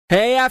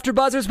Hey,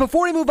 AfterBuzzers,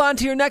 before we move on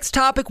to your next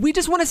topic, we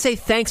just want to say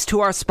thanks to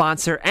our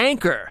sponsor,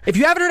 Anchor. If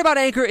you haven't heard about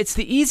Anchor, it's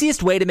the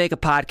easiest way to make a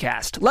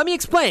podcast. Let me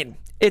explain.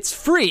 It's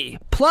free.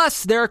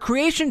 Plus, there are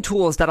creation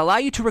tools that allow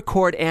you to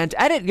record and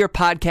edit your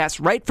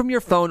podcast right from your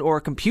phone or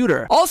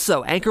computer.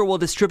 Also, Anchor will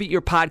distribute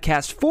your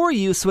podcast for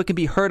you so it can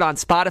be heard on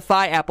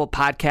Spotify, Apple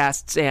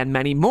Podcasts, and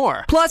many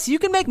more. Plus, you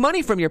can make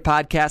money from your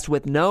podcast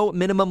with no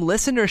minimum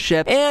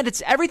listenership, and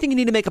it's everything you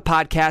need to make a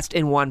podcast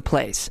in one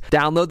place.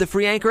 Download the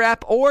free Anchor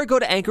app or go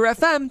to Anchor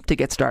FM to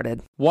get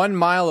started. 1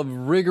 mile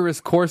of rigorous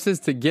courses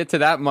to get to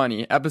that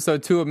money.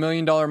 Episode 2 of $1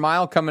 Million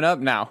Mile coming up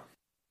now.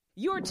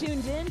 You're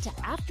tuned in to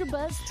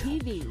AfterBuzz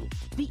TV,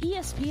 the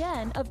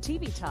ESPN of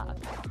TV talk.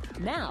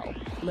 Now,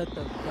 let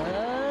the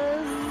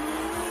buzz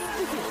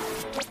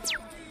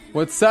begin.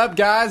 What's up,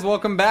 guys?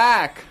 Welcome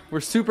back.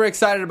 We're super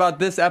excited about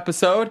this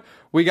episode.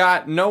 We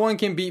got No One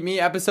Can Beat Me,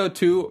 episode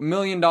 2, $1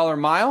 Million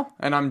Mile,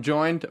 and I'm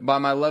joined by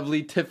my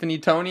lovely Tiffany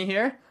Tony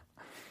here.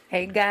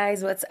 Hey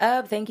guys, what's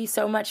up? Thank you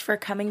so much for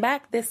coming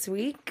back this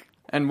week.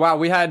 And wow,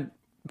 we had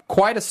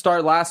quite a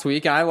start last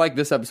week, and I like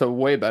this episode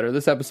way better.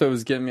 This episode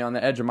was getting me on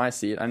the edge of my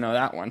seat. I know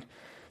that one.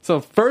 So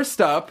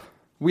first up,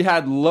 we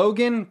had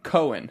Logan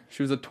Cohen.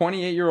 She was a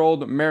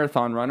 28-year-old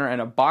marathon runner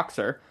and a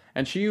boxer,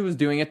 and she was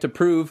doing it to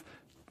prove,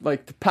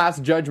 like, to pass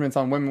judgments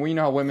on women. We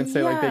know how women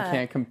say, like, they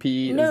can't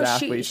compete as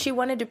athletes. She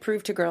wanted to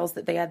prove to girls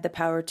that they had the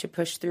power to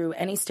push through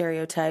any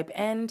stereotype,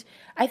 and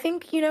I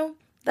think,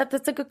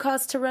 that's a good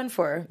cause to run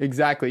for.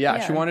 Exactly, yeah.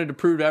 She wanted to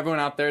prove to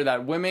everyone out there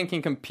that women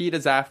can compete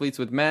as athletes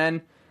with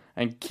men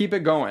and keep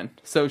it going.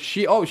 So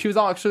she was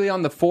actually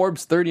on the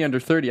Forbes 30 under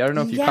 30. I don't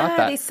know if you caught that.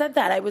 Yeah, they said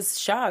that. I was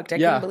shocked. I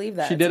couldn't believe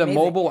that. She did a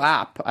mobile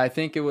app. I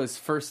think it was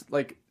first,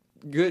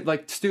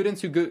 good, students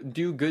who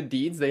do good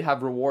deeds, they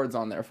have rewards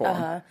on there for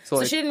them.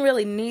 So she didn't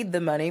really need the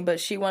money,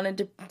 but she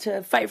wanted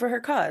to fight for her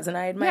cause, and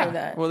I admire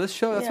that. Well, this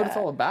show, that's what it's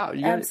all about.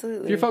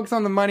 Absolutely. If you're focused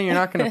on the money, you're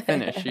not going to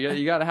finish.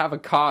 You got to have a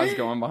cause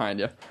going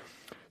behind you.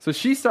 So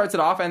she starts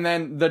it off, and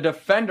then the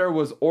defender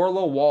was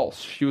Orla Walsh.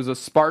 She was a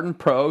Spartan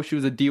pro. She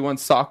was a D1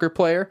 soccer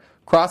player,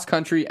 cross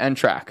country, and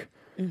track,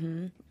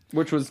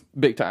 which was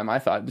big time, I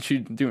thought.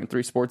 She's doing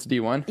 3 sports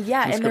D1.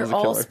 Yeah, and they're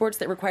all sports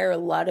that require a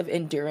lot of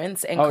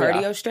endurance and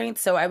cardio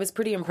strength, so I was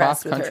pretty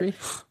impressed with her.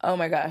 Oh,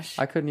 my gosh.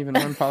 I couldn't even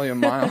run probably a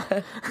mile.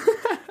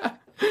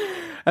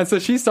 And so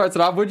she starts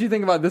it off. What did you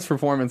think about this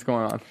performance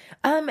going on?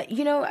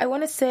 I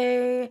want to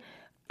say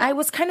I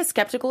was kind of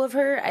skeptical of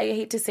her. I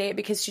hate to say it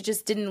because she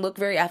just didn't look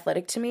very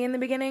athletic to me in the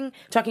beginning,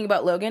 talking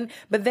about Logan.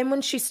 But then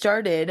when she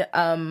started,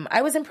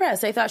 I was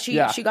impressed. I thought she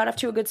got off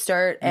to a good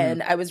start,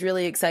 and I was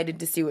really excited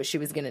to see what she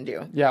was going to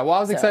do. Yeah, well,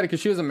 I was excited because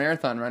she was a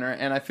marathon runner,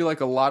 and I feel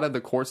like a lot of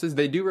the courses,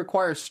 they do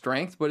require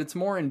strength, but it's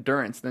more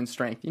endurance than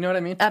strength. You know what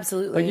I mean?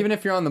 Absolutely. Like, even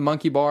if you're on the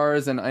monkey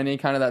bars and any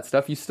kind of that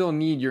stuff, you still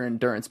need your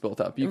endurance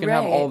built up. You can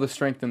have all the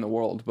strength in the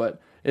world,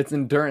 but it's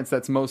endurance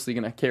that's mostly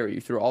going to carry you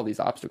through all these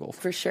obstacles.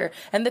 For sure.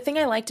 And the thing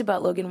I liked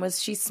about Logan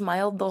was she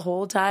smiled the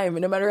whole time.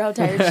 No matter how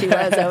tired she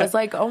was, I was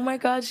like, oh my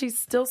God, she's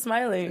still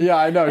smiling. Yeah,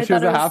 I know. She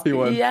was a happy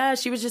one. Yeah,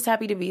 she was just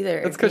happy to be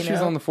there. That's because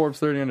she's on the Forbes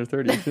 30 under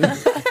 30.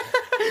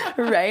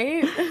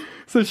 Right?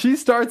 So she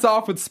starts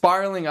off with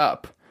spiraling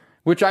up,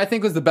 which I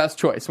think was the best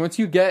choice. Once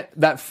you get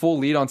that full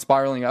lead on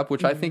spiraling up,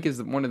 which I think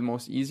is one of the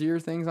most easier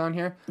things on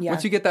here,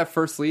 once you get that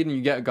first lead and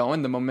you get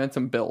going, the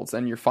momentum builds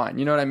and you're fine.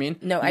 You know what I mean?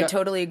 No, I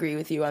totally agree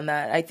with you on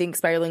that. I think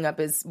spiraling up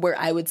is where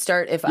I would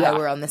start if I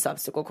were on this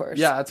obstacle course.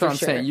 Yeah, that's what I'm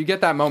saying. You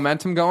get that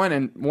momentum going,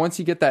 and once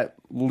you get that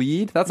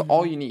lead, that's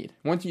all you need.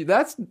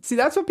 That's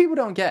what people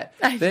don't get.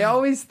 They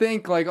always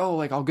think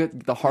I'll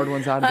get the hard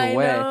ones out of the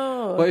way. Know.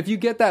 But if you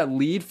get that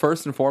lead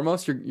first and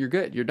foremost, you're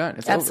good. You're done.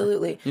 It's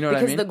absolutely over. You know what I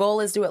mean? Because the goal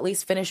is to at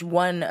least finish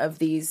one of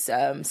these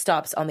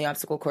stops on the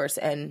obstacle course,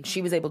 and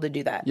she was able to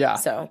do that. Yeah.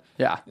 So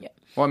yeah.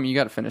 Well, I mean, you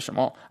got to finish them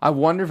all. I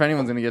wonder if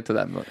anyone's going to get to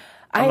that.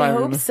 I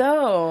hope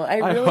so. I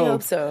really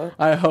hope so.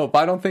 I hope.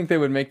 I don't think they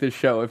would make this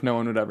show if no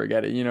one would ever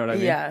get it. You know what I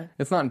mean? Yeah.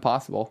 It's not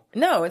impossible.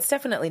 No, it's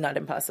definitely not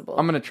impossible.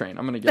 I'm going to train.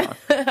 I'm going to get on.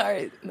 All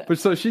right. No. But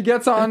so she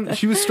gets on.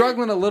 She was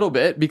struggling a little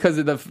bit because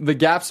the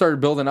gap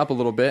started building up a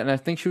little bit, and I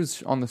think she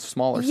was on the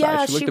smaller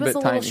side. She looked a bit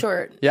tiny. Little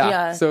short.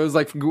 Yeah. So it was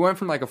like, we went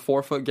from like a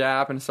 4-foot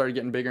gap and it started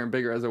getting bigger and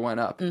bigger as it went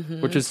up,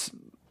 which is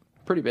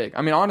pretty big.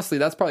 I mean, honestly,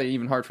 that's probably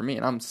even hard for me,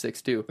 and I'm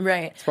 6'2".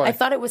 Right. I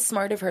thought it was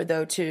smart of her,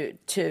 though,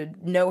 to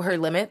know her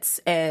limits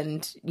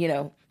and,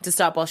 to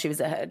stop while she was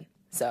ahead.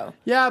 So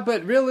yeah,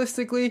 but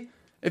realistically,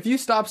 if you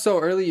stop so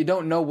early, you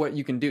don't know what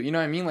you can do. You know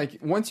what I mean? Like,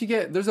 once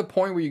you there's a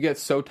point where you get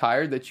so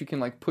tired that you can,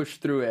 push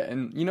through it.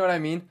 And you know what I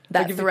mean?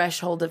 That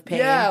threshold of pain.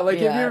 Yeah,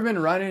 if you've ever been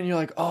running and you're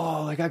like,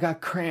 oh, I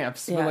got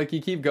cramps. Yeah. But,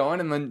 you keep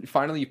going, and then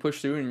finally you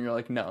push through and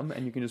you're, numb,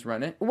 and you can just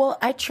run it. Well,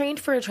 I trained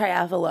for a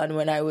triathlon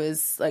when I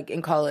was,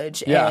 in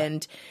college,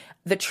 and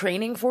the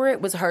training for it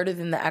was harder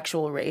than the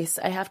actual race,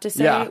 I have to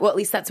say. Yeah. Well, at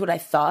least that's what I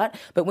thought.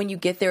 But when you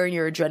get there and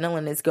your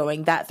adrenaline is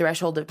going, that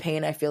threshold of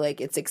pain, I feel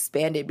like it's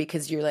expanded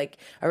because you're like,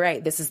 all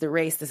right, this is the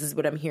race. This is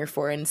what I'm here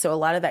for. And so a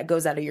lot of that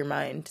goes out of your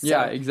mind. So,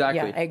 yeah,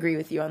 exactly. Yeah, I agree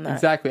with you on that.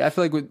 Exactly. I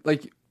feel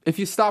like if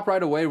you stop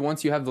right away,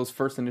 once you have those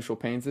first initial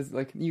pains, it's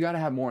you got to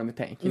have more in the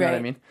tank. You know what I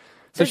mean?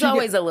 So There's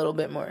always a little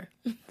bit more.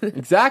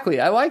 Exactly.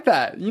 I like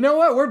that. You know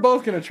what? We're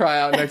both going to try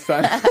out next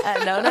time.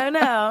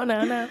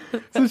 No.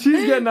 So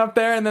she's getting up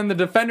there, and then the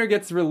defender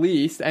gets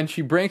released, and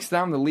she breaks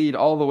down the lead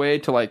all the way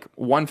to like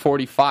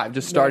 145,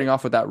 just starting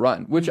off with that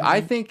run, which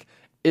I think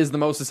is the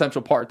most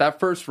essential part. That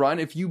first run,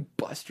 if you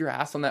bust your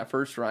ass on that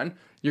first run,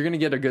 you're going to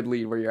get a good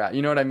lead where you're at.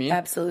 You know what I mean?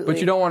 Absolutely. But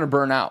you don't want to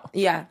burn out.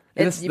 Yeah.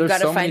 You've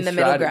got to find the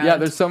middle ground. Yeah,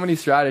 there's so many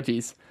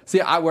strategies. See,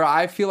 where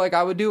I feel like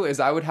I would do is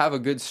I would have a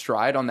good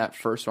stride on that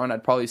first run.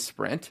 I'd probably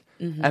sprint,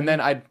 and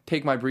then I'd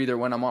take my breather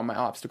when I'm on my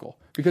obstacle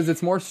because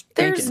it's more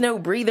thinking. There's no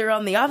breather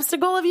on the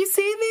obstacle. Have you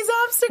seen these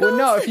obstacles? Well,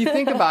 no, if you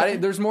think about it,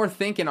 there's more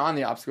thinking on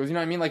the obstacles. You know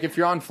what I mean? Like if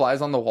you're on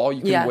flies on the wall,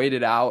 you can wait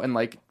it out and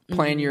like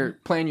plan your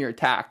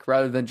attack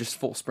rather than just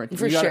full sprinting.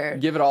 For sure.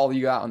 Give it all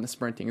you got on the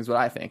sprinting is what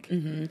I think.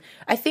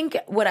 I think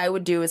what I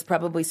would do is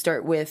probably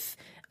start with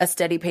a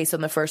steady pace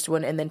on the first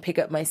one and then pick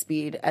up my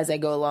speed as I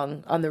go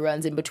along on the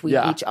runs in between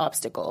each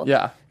obstacle.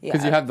 Yeah,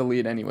 because you have the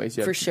lead anyways.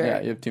 For sure.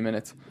 Yeah, you have 2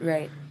 minutes.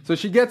 Right. So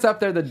she gets up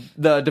there,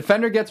 the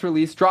defender gets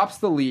released, drops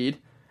the lead,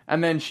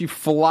 and then she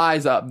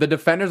flies up. The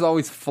defenders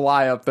always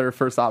fly up their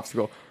first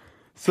obstacle.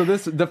 So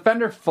this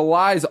defender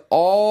flies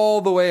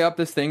all the way up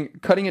this thing,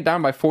 cutting it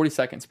down by 40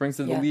 seconds, brings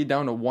the lead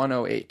down to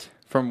 108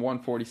 from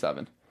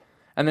 147.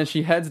 And then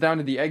she heads down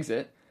to the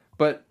exit,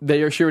 but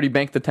she already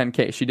banked the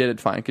 10K. She did it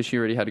fine because she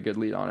already had a good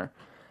lead on her.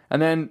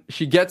 And then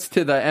she gets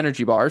to the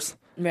energy bars.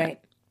 Right.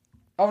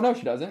 Oh, no,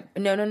 she doesn't.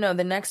 No.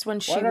 The next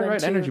one she Why did I went write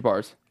to... energy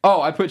bars? Oh,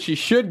 I put she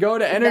should go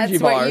to energy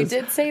That's bars. what you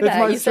did say It's that.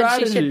 my You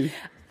strategy. said she should...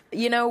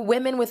 You know,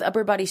 women with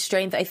upper body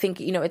strength, I think,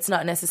 it's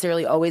not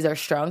necessarily always our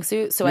strong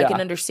suit. So I can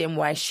understand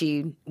why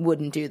she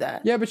wouldn't do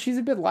that. Yeah, but she's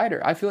a bit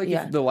lighter. I feel like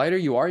if the lighter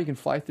you are, you can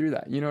fly through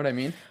that. You know what I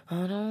mean?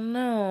 I don't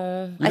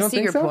know. You don't I see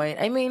think your so? point.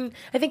 I mean,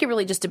 I think it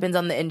really just depends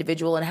on the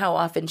individual and how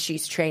often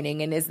she's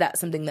training, and is that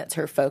something that's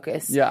her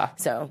focus? Yeah.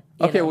 So,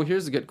 well,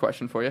 here's a good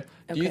question for you.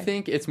 Do you Okay.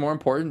 think it's more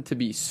important to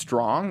be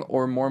strong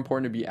or more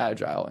important to be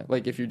agile,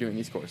 like if you're doing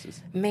these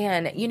courses?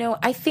 Man,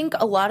 I think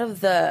a lot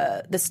of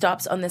the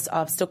stops on this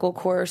obstacle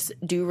course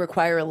do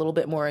require a little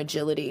bit more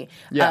agility.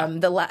 Yeah.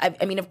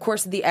 I mean, of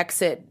course, the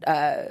exit...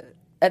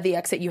 At the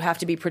exit, you have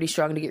to be pretty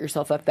strong to get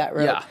yourself up that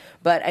rope. Yeah.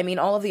 But I mean,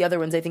 all of the other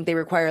ones, I think they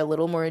require a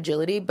little more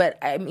agility. But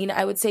I mean,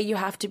 I would say you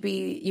have to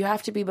be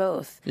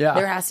both. Yeah.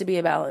 There has to be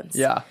a balance.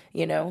 Yeah.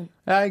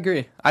 I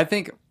agree. I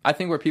think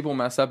where people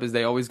mess up is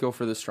they always go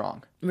for the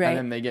strong, Right. and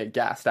then they get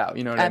gassed out.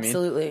 You know what I mean?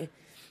 Absolutely.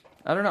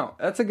 I don't know.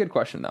 That's a good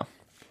question though.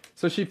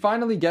 So she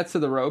finally gets to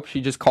the rope.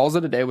 She just calls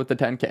it a day with the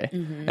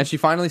 10K. And she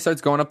finally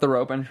starts going up the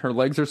rope, and her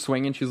legs are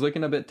swinging. She's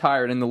looking a bit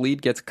tired, and the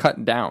lead gets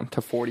cut down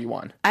to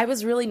 41. I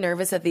was really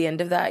nervous at the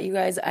end of that, you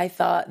guys. I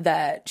thought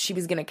that she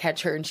was going to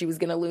catch her and she was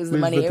going to lose the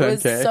money. It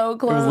was so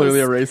close. It was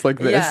literally a race like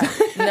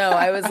this. Yeah. No,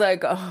 I was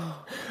like,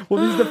 oh.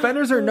 Well, these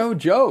defenders are no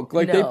joke.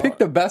 Like, they No. picked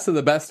the best of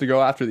the best to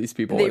go after these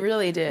people. They Like,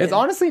 really did. It's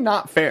honestly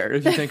not fair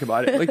if you think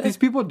about it. Like, these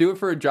people do it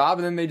for a job,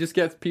 and then they just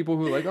get people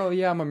who are like, oh,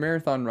 yeah, I'm a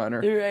marathon runner.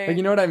 Right. Like,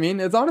 you know what I mean?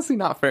 It's honestly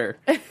not fair.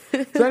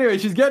 So anyway,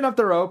 she's getting up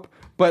the rope,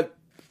 but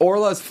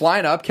Orla's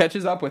flying up,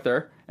 catches up with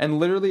her, and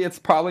literally it's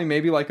probably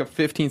maybe like a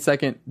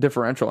 15-second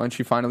differential, and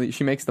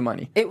she makes the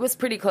money. It was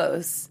pretty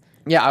close.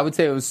 Yeah, I would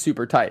say it was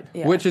super tight,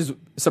 Yeah. which is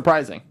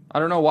surprising. I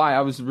don't know why.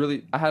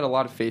 I had a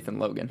lot of faith in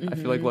Logan. I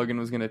feel like Logan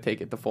was going to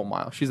take it the full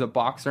mile. She's a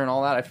boxer and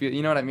all that. I feel,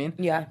 you know what I mean?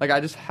 Yeah. Like, I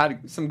just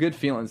had some good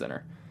feelings in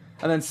her.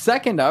 And then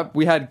second up,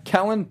 we had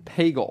Kellen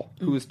Pagel,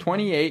 who was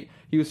 28.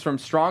 He was from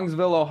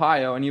Strongsville,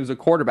 Ohio, and he was a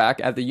quarterback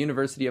at the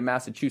University of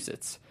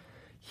Massachusetts.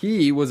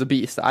 He was a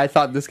beast. I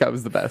thought this guy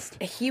was the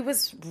best. He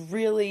was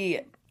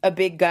really a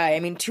big guy. I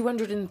mean,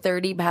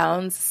 230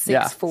 pounds, 6'4".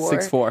 Yeah,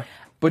 6'4".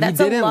 But That's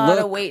he didn't a lot look,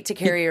 of weight to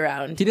carry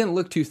around. He didn't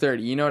look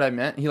 230. You know what I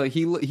meant?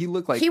 He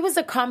looked like... He was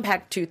a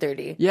compact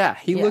 230. Yeah,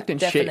 he looked in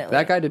shape. definitely.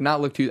 That guy did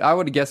not look I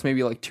would have guessed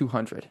maybe like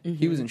 200.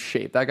 He was in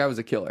shape. That guy was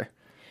a killer.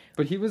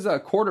 But he was a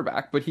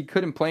quarterback, but he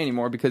couldn't play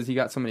anymore because he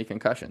got so many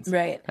concussions.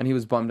 Right. And he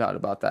was bummed out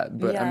about that.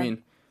 But, Yeah. I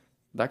mean,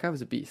 that guy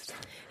was a beast.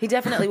 He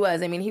definitely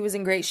was. I mean, he was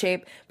in great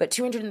shape, but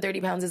 230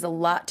 pounds is a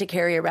lot to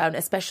carry around,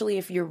 especially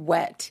if you're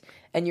wet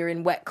and you're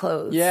in wet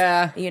clothes.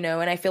 Yeah.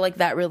 And I feel like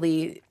that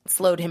really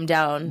slowed him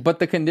down. But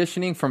the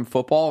conditioning from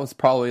football was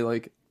probably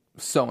like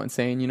so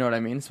insane, you know what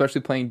I mean?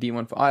 Especially playing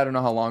D1. I don't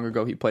know how long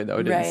ago he played, though.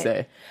 It didn't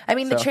say. I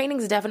mean, the So-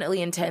 training's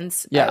definitely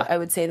intense. Yeah. I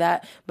would say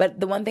that. But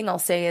the one thing I'll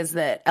say is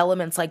that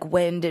elements like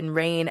wind and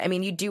rain, I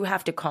mean, you do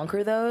have to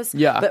conquer those.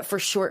 Yeah. But for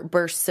short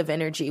bursts of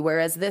energy.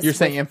 Whereas this... You're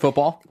saying in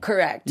football?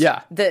 Correct.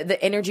 Yeah.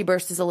 The energy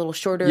burst is a little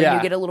shorter Yeah.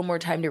 and you get a little more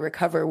time to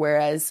recover.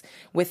 Whereas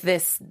with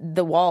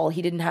the wall,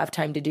 he didn't have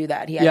time to do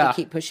that. He had Yeah. to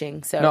keep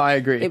pushing. So No, I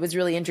agree. It was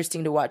really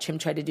interesting to watch him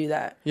try to do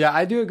that. Yeah,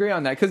 I do agree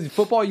on that. Because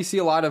football, you see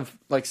a lot of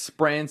like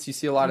sprints. You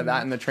see a lot of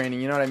that in the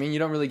training. You know what I mean? You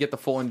don't really get the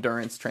full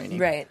endurance training.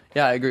 Right.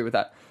 Yeah, I agree with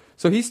that.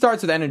 So he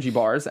starts with energy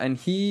bars, and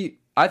he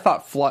I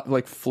thought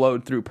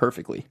flowed through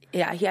perfectly.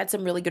 Yeah, he had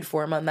some really good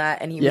form on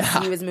that, and he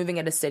was moving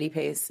at a steady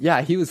pace.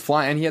 Yeah, he was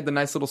flying, and he had the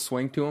nice little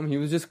swing to him. He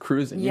was just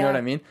cruising. You know what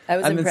I mean? I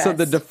was impressed. Then,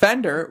 so the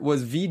defender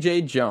was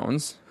VJ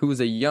Jones, who was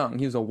he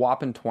was a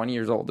whopping 20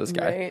 years old, this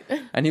guy.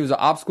 Right. And he was an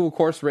obstacle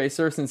course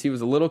racer since he was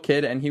a little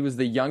kid, and he was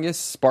the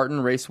youngest Spartan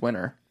race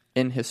winner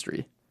in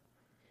history.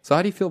 So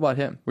how do you feel about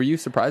him? Were you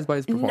surprised by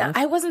his performance?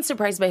 No, I wasn't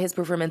surprised by his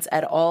performance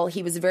at all.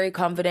 He was very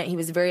confident. He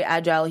was very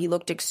agile. He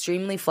looked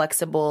extremely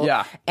flexible.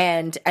 Yeah.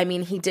 And, I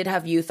mean, he did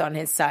have youth on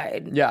his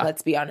side. Yeah.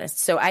 Let's be honest.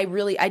 So I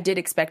did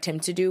expect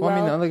him to do well. I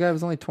mean, the other guy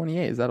was only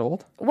 28. Is that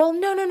old? Well,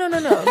 no,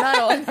 not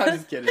old. I'm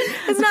just kidding.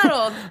 It's not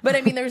old. But,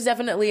 I mean, there's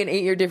definitely an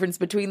 8-year difference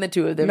between the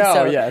two of them. No,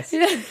 so. yes.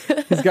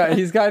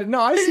 He's got,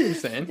 no, I see what you're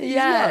saying.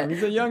 Yeah.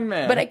 He's a young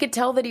man. But I could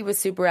tell that he was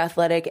super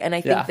athletic, and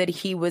I think that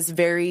he was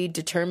very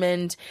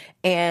determined.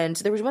 And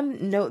there was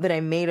one note that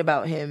I made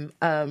about him.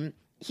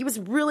 He was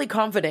really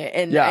confident,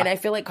 and I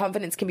feel like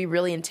confidence can be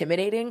really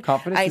intimidating.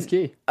 Confidence is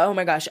key. Oh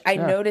my gosh. I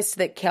noticed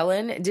that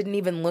Kellen didn't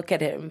even look at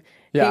him.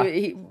 Yeah.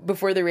 He,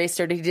 before the race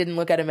started, he didn't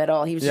look at him at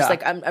all. He was just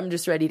like, I'm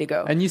just ready to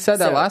go. And you said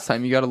that last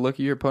time. You got to look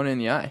at your opponent in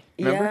the eye.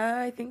 Remember? Yeah,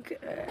 I think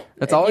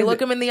That's if always you look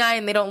them in the eye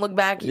and they don't look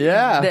back.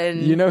 Yeah,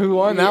 then you know who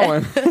won that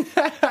one.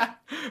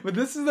 But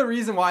this is the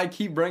reason why I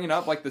keep bringing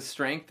up like the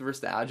strength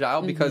versus the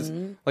agile, because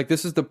like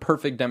this is the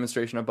perfect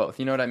demonstration of both.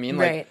 You know what I mean?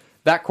 Like Right.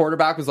 that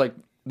quarterback was like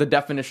the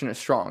definition of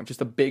strong,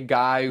 just a big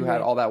guy who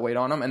had all that weight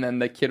on him, and then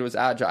the kid was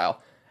agile,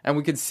 and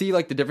we could see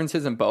like the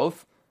differences in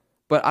both.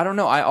 But I don't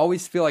know. I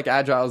always feel like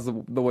agile is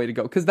the way to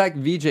go, because that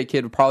VJ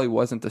kid probably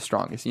wasn't the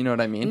strongest. You know what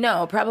I mean?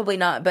 No, probably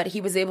not. But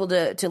he was able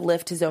to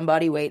lift his own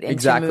body weight and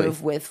Exactly. to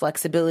move with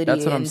flexibility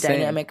and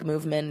dynamic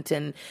movement.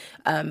 And,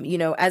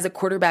 as a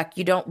quarterback,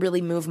 you don't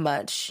really move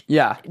much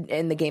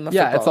in the game of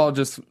football. Yeah, it's all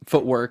just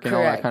footwork and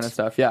all that kind of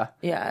stuff. Yeah.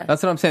 Yeah.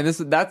 That's what I'm saying.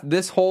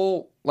 This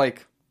whole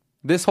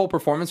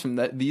performance from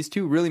these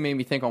two really made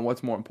me think on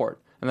what's more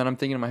important. And then I'm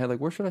thinking in my head, like,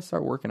 where should I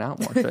start working out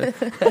more?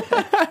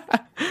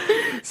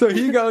 So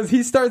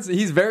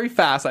he's very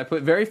fast. I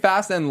put very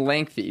fast and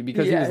lengthy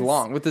because he was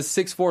long. With his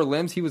 6'4"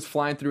 limbs, he was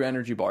flying through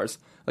energy bars.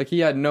 Like, he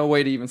had no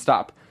way to even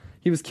stop.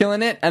 He was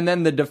killing it, and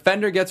then the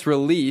defender gets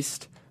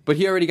released, but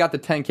he already got the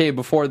 10K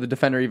before the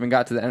defender even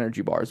got to the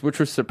energy bars, which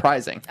was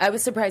surprising. I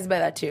was surprised by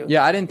that, too.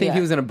 Yeah, I didn't think he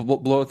was going to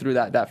blow through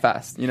that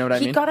fast. You know what I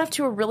mean? He got off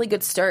to a really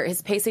good start.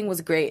 His pacing was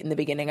great in the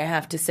beginning, I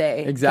have to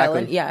say.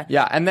 Exactly. Kellen.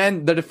 Yeah, and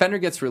then the defender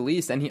gets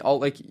released, and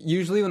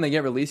usually when they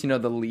get released,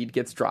 the lead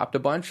gets dropped a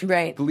bunch.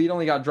 Right. The lead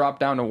only got dropped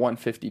down to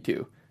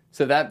 152.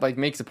 So that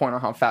makes a point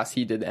on how fast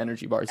he did the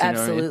energy bars. You know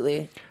what I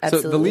mean?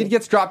 Absolutely. So the lead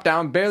gets dropped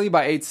down barely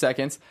by 8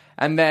 seconds,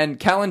 and then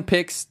Kellen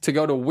picks to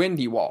go to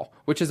Windy Wall,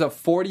 which is a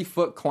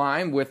 40-foot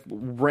climb with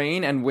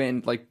rain and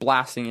wind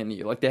blasting into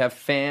you. Like, they have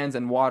fans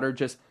and water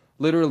just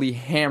literally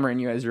hammering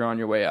you as you're on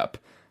your way up,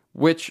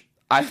 which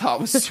I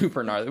thought was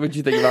super gnarly. What did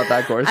you think about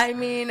that course? I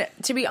mean,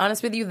 to be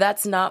honest with you,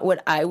 that's not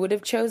what I would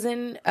have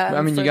chosen.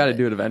 You got to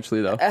do it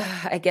eventually, though.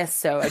 I guess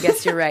so. I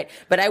guess you're right.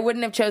 But I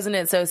wouldn't have chosen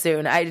it so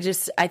soon. I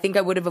think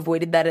I would have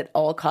avoided that at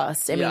all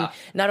costs. I mean,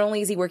 not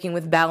only is he working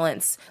with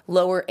balance,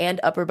 lower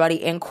and upper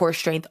body and core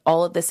strength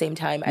all at the same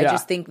time. I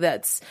just think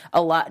that's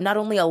a lot, not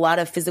only a lot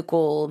of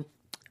physical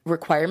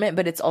requirement,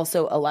 but it's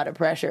also a lot of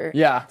pressure.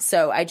 Yeah.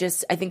 So I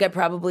think I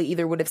probably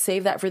either would have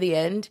saved that for the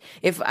end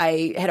if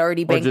I had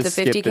already banked the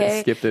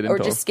 50K, or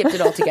just skipped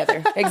it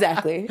altogether.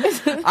 Exactly.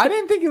 I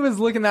didn't think it was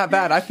looking that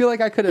bad. I feel like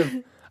I could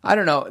have. I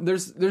don't know.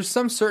 There's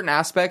some certain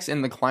aspects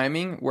in the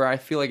climbing where I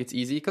feel like it's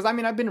easy, because I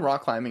mean, I've been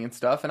rock climbing and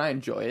stuff, and I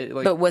enjoy it.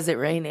 But was it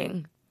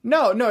raining?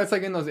 No, it's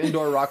like in those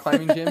indoor rock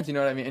climbing gyms, you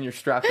know what I mean? And you're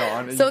strapped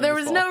on. So there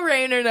was no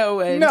rain or no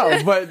wind.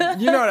 No, but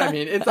you know what I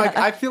mean? It's like,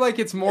 I feel like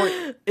it's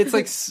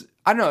like,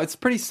 I don't know, it's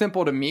pretty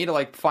simple to me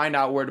to find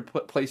out where to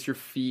place your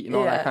feet and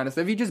all that kind of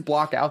stuff. If you just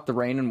block out the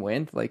rain and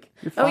wind, you're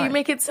fine. Oh, you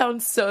make it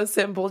sound so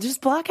simple.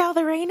 Just block out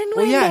the rain and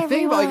wind,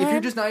 think about if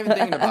you're just not even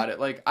thinking about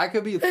it. I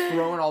could be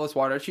throwing all this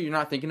water at you, you're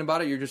not thinking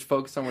about it, you're just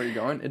focused on where you're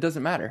going. It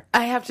doesn't matter.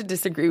 I have to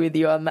disagree with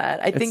you on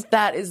that. I think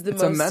that is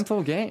it's a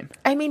mental game.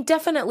 I mean,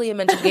 definitely a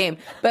mental game,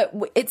 but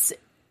it's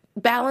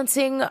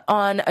balancing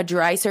on a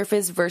dry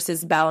surface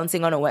versus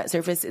balancing on a wet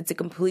surface. It's a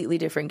completely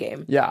different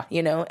game. Yeah.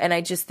 And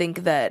I just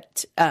think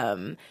that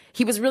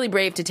he was really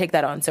brave to take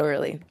that on so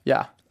early.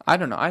 Yeah. I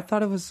don't know. I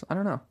thought it was, I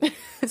don't know.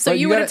 So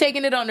you would have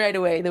taken it on right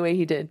away the way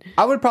he did?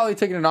 I would probably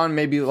taken it on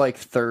maybe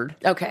third.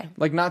 Okay.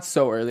 Not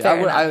so early. Fair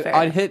enough.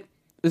 I'd hit,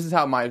 this is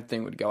how my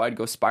thing would go. I'd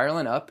go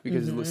spiraling up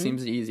because it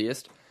seems the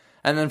easiest.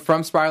 And then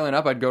from spiraling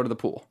up, I'd go to the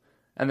pool.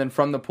 And then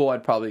from the pool,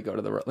 I'd probably go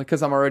to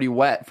because I'm already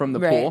wet from the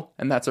pool,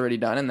 and that's already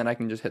done, and then I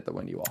can just hit the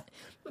windy wall.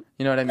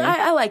 You know what I mean?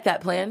 I like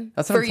that plan.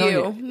 That's what for I'm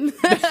telling you.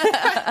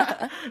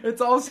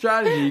 It's all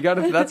strategy.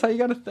 That's how you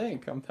gotta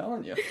think. I'm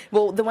telling you.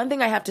 Well, the one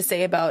thing I have to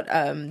say about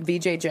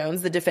VJ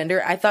Jones, the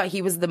defender, I thought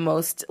he was the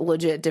most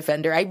legit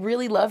defender. I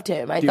really loved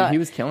him. I thought he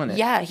was killing it.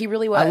 Yeah, he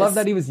really was. I love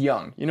that he was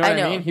young. You know what I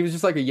know. mean? He was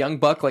just like a young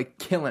buck, like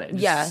killing it.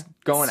 Just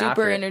going super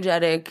after it.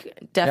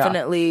 energetic.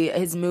 Definitely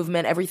his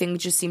movement, everything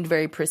just seemed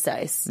very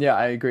precise. Yeah,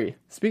 I agree.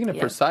 Speaking of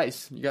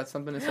precise, you got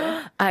something to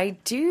say? I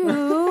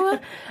do.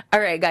 All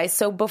right, guys.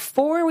 So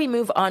before we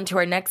move on to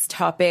our next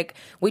topic,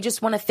 we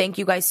just want to thank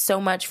you guys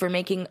so much for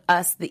making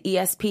us the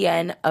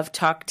ESPN of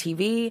Talk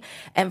TV.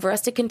 And for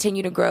us to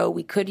continue to grow,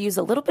 we could use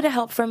a little bit of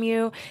help from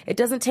you. It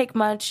doesn't take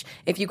much.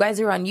 If you guys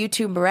are on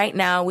YouTube right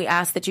now, we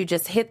ask that you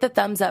just hit the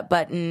thumbs up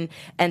button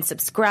and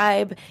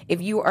subscribe.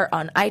 If you are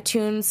on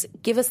iTunes,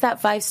 give us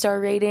that 5-star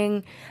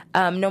rating.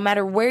 No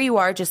matter where you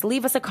are, just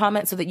leave us a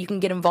comment so that you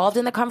can get involved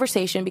in the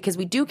conversation, because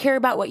we do care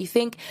about what you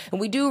think, and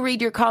we do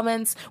read your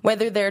comments,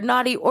 whether they're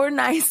naughty or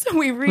nice.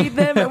 We read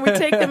them and we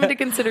take them into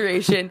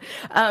consideration.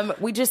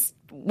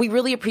 We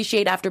really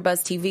appreciate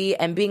AfterBuzz TV,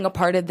 and being a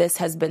part of this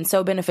has been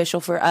so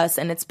beneficial for us,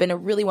 and it's been a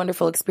really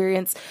wonderful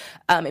experience.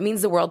 It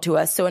means the world to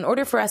us. So in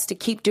order for us to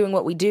keep doing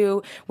what we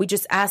do, we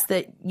just ask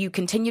that you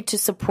continue to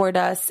support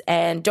us,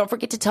 and don't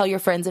forget to tell your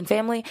friends and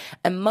family,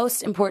 and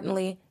most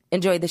importantly,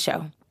 enjoy the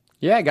show.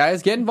 Yeah,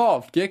 guys, get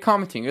involved. Get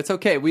commenting. It's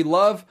okay. We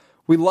love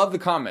the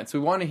comments. We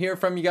want to hear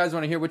from you guys. We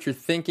want to hear what you're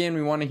thinking.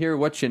 We want to hear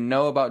what you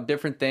know about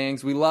different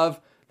things. We love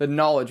the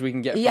knowledge we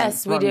can get from you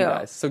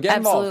guys. So get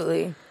involved.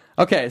 Absolutely.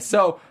 Okay,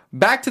 so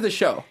back to the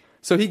show.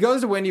 So he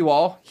goes to Windy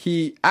Wall.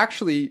 He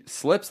actually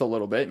slips a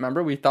little bit.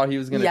 Remember, we thought he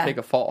was going to take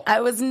a fall.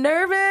 I was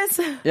nervous.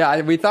 Yeah,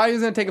 we thought he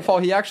was going to take a fall.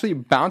 He actually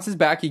bounces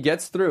back. He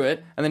gets through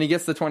it, and then he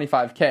gets the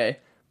 25K.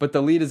 But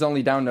the lead is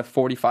only down to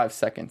 45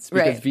 seconds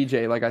because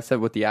VJ, like I said,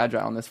 with the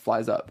agileness,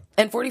 flies up.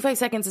 And 45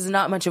 seconds is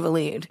not much of a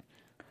lead.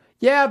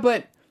 Yeah,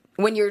 but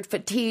when you're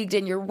fatigued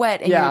and you're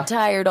wet and you're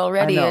tired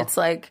already, it's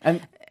like...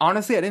 And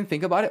honestly, I didn't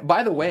think about it.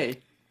 By the way,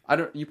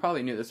 you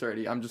probably knew this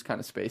already. I'm just kind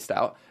of spaced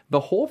out.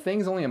 The whole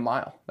thing is only a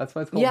mile. That's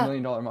why it's called $1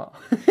 Million Mile.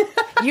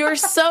 You're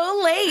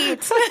so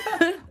late.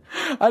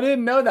 I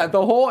didn't know that.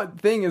 The whole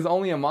thing is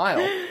only a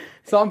mile.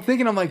 So I'm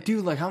thinking,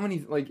 dude,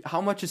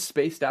 how much is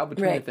spaced out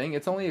between the thing?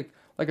 It's only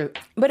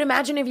But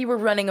imagine if you were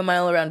running a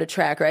mile around a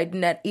track, right?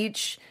 And at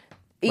each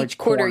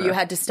quarter you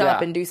had to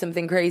stop and do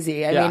something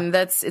crazy. I mean,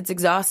 it's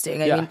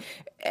exhausting. I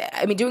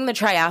mean, doing the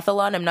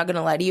triathlon, I'm not going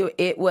to lie to you,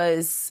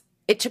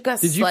 it took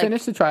us. Did you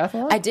finish the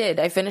triathlon? I did.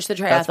 I finished the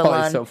triathlon. That's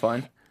probably so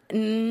fun.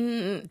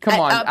 Come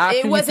on, after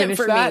it wasn't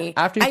for me.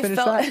 After you finished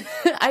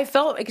that? I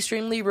felt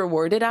extremely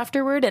rewarded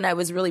afterward, and I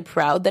was really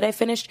proud that I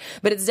finished,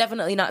 but it's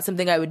definitely not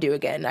something I would do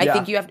again. I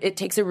think it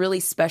takes a really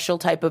special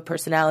type of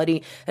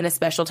personality and a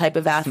special type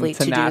of athlete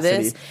to do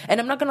this. And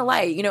I'm not going to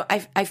lie,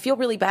 I feel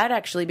really bad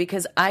actually,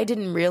 because I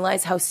didn't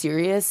realize how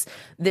serious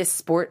this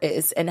sport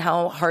is and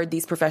how hard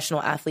these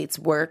professional athletes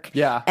work.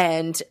 Yeah.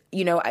 And,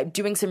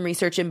 doing some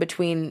research in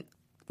between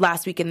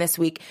last week and this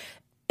week,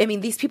 I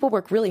mean, these people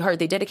work really hard.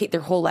 They dedicate their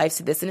whole lives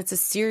to this, and it's a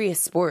serious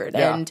sport.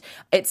 Yeah. And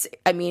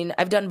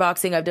I've done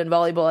boxing, I've done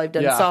volleyball, I've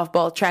done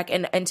softball, track,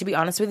 and to be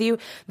honest with you,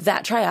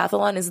 that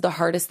triathlon is the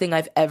hardest thing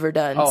I've ever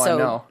done. Oh, so I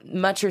know.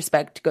 Much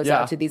respect goes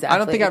out to these athletes. I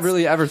don't think I've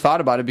really ever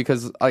thought about it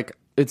because,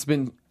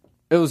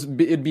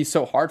 it'd be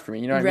so hard for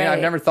me. You know what I mean?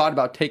 I've never thought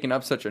about taking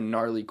up such a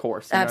gnarly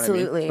course. You know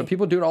Absolutely. what I mean? But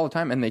people do it all the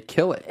time, and they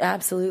kill it.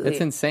 Absolutely. It's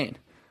insane.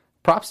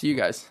 Props to you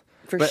guys.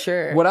 For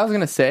sure. What I was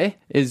going to say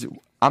is,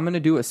 I'm going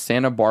to do a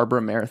Santa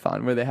Barbara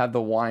marathon where they have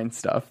the wine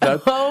stuff.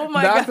 Oh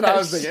my gosh. That's what I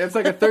was thinking. It's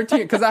like a 13,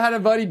 because I had a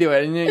buddy do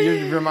it, and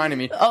you reminded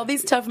me. All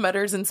these Tough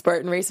Mudders and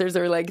Spartan racers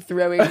are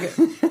throwing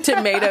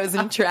tomatoes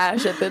and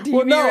trash at the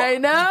TV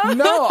right now.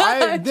 No,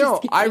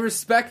 I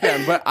respect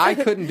them, but I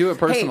couldn't do it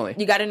personally.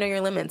 Hey, you got to know your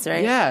limits,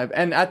 right? Yeah,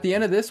 and at the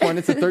end of this one,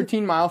 it's a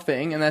 13-mile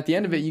thing, and at the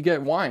end of it, you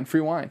get wine,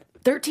 free wine.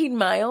 13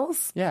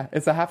 miles? Yeah,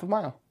 it's a half a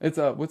mile. It's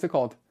what's it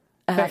called?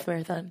 A half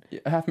marathon.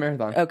 A half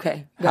marathon.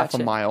 Okay, gotcha.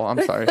 Half a mile.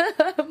 I'm sorry.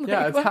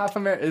 It's half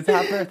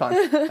marathon,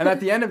 and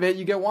at the end of it,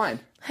 you get wine.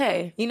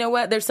 Hey, you know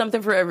what? There's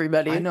something for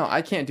everybody. I know.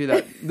 I can't do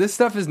that. This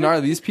stuff is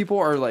gnarly. These people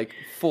are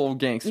full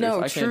gangsters. No,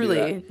 I can't do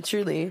that.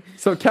 truly.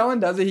 So Kellen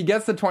does it. He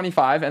gets the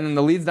 25, and then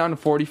the lead's down to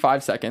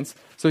 45 seconds.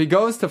 So he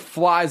goes to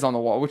Flies on the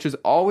Wall, which is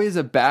always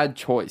a bad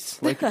choice.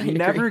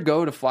 Never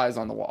go to Flies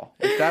on the Wall.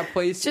 That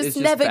place is just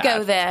never bad.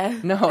 go there.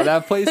 No,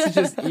 that place is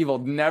just evil.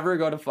 Never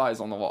go to Flies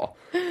on the Wall.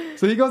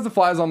 So he goes to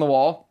Flies on the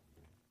Wall,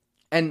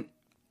 and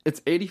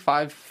it's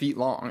 85 feet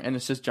long, and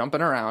it's just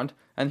jumping around,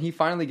 and he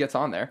finally gets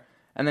on there,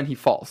 and then he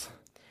falls.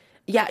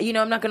 Yeah,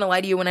 I'm not going to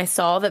lie to you. When I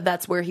saw that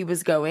that's where he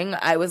was going,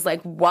 I was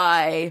like,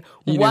 why?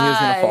 You knew he was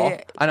going to fall?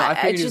 I know,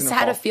 I just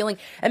had a feeling.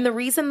 And the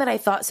reason that I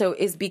thought so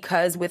is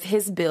because with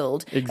his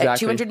build, at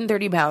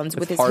 230 pounds,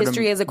 with his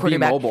history as a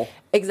quarterback. Be mobile.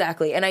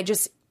 Exactly. And I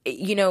just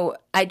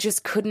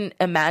couldn't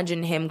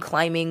imagine him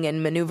climbing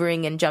and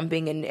maneuvering and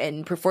jumping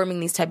and performing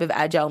these type of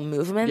agile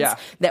movements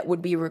that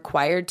would be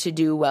required to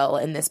do well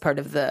in this part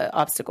of the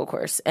obstacle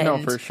course. And no,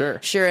 for sure.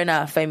 Sure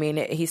enough,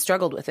 he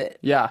struggled with it.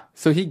 Yeah.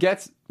 So he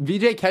gets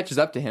VJ catches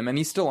up to him, and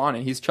he's still on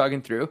it. He's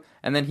chugging through,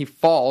 and then he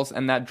falls,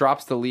 and that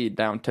drops the lead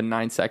down to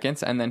 9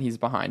 seconds, and then he's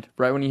behind.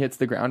 Right when he hits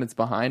the ground, it's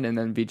behind, and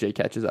then VJ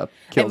catches up,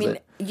 kills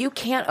it. You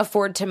can't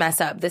afford to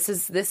mess up. This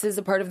is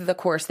a part of the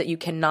course that you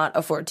cannot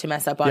afford to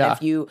mess up on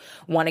if you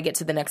want to get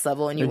to the next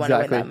level and you want to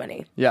win that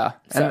money. Yeah.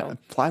 So. And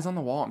Flies on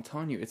the Wall, I'm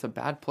telling you, it's a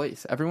bad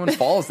place. Everyone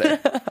falls there.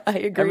 I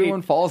agree.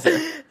 Everyone falls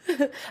there.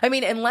 I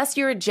mean, unless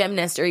you're a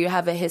gymnast or you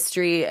have a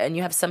history and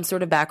you have some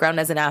sort of background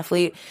as an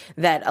athlete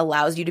that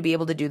allows you to be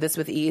able to do this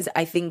with ease,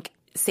 I think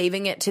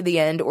saving it to the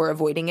end or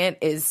avoiding it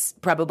is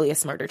probably a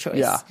smarter choice.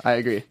 Yeah, I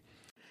agree.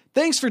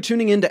 Thanks for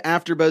tuning in to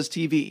AfterBuzz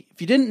TV. If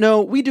you didn't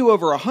know, we do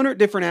over 100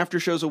 different after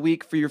shows a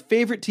week for your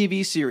favorite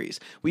TV series.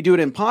 We do it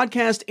in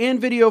podcast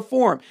and video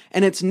form,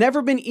 and it's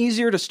never been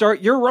easier to start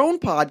your own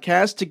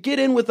podcast to get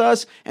in with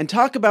us and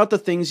talk about the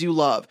things you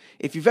love.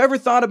 If you've ever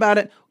thought about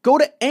it, go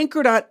to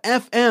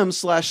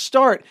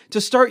anchor.fm/start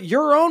to start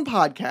your own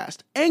podcast.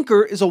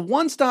 Anchor is a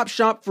one-stop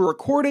shop for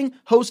recording,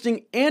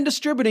 hosting, and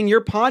distributing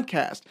your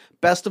podcast.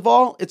 Best of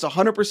all, it's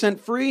 100%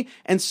 free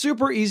and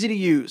super easy to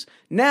use.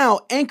 Now,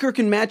 Anchor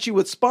can match you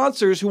with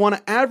sponsors who want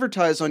to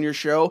advertise on your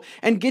show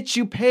and get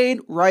you paid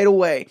right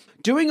away.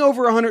 Doing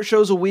over 100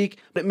 shows a week,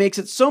 it makes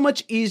it so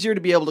much easier to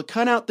be able to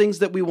cut out things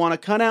that we want to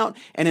cut out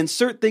and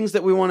insert things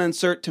that we want to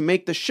insert to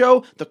make the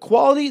show the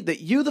quality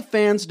that you, the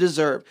fans,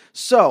 deserve.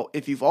 So,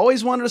 if you've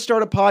always wanted to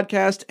start a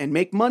podcast and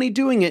make money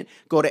doing it,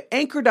 go to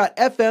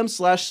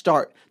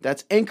anchor.fm/start.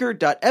 That's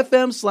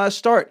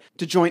anchor.fm/start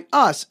to join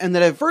us and the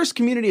diverse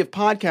community of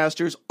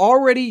podcasters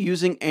already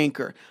using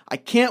Anchor. I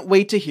can't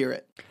wait to hear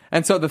it.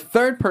 And so the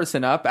third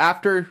person up,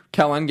 after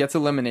Kellen gets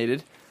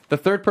eliminated, the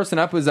third person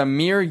up was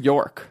Amir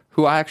York,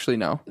 who I actually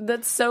know.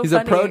 That's so He's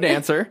funny. a pro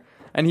dancer,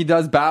 and he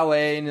does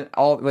ballet and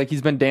all. Like,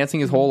 he's been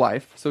dancing his whole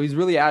life, so he's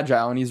really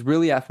agile and he's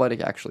really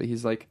athletic. Actually,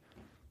 he's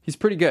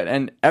pretty good.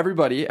 And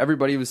everybody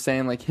was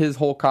saying like his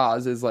whole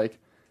cause is like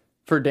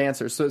for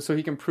dancers, so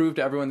he can prove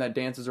to everyone that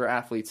dancers are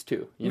athletes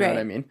too. You know what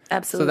I mean?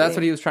 Absolutely. So that's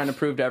what he was trying to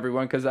prove to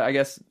everyone, because I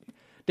guess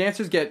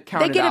dancers get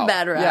counted out. They get a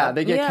bad rap. Yeah,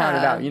 they get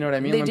counted out. You know what I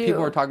mean? When do.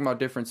 people are talking about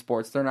different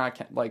sports, they're not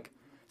like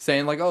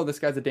saying like, oh, this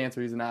guy's a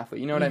dancer, he's an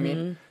athlete. You know what I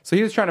mean? So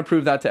he was trying to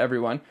prove that to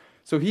everyone.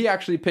 So he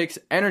actually picks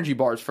energy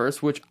bars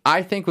first, which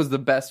I think was the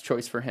best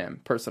choice for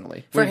him,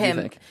 personally. What did you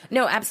think?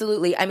 No,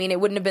 absolutely. I mean, it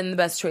wouldn't have been the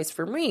best choice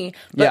for me,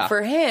 but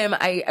for him,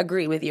 I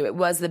agree with you. It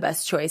was the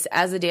best choice.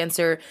 As a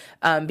dancer,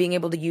 being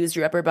able to use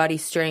your upper body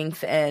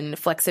strength and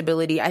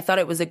flexibility, I thought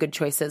it was a good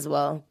choice as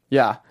well.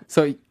 Yeah.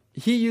 So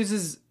he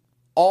uses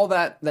all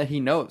that he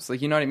knows.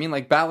 Like, you know what I mean?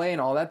 Like ballet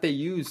and all that, they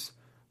use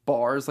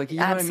bars. Like, you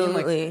know Absolutely.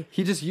 what I mean? Like,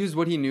 he just used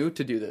what he knew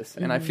to do this.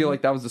 And I feel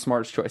like that was the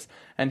smartest choice.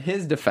 And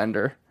his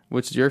defender,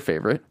 which is your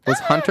favorite, was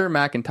Hunter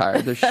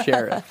McIntyre, the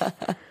sheriff.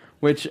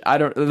 Which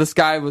this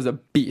guy was a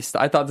beast.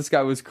 I thought this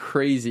guy was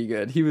crazy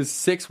good. He was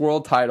 6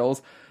 world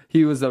titles.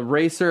 He was a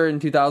racer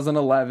in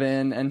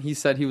 2011, and he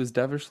said he was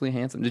devilishly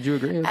handsome. Did you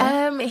agree with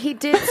that? He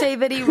did say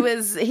that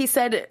he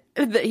said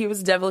that he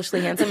was devilishly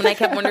handsome, and I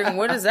kept wondering,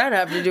 what does that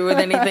have to do with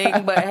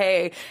anything? But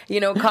hey,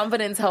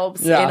 confidence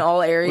helps in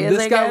all areas.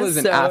 This guy was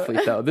an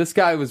athlete, though. This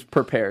guy was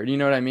prepared. You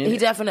know what I mean? He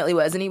definitely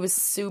was, and he was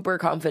super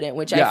confident,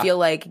 which I feel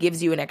like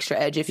gives you an extra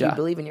edge if you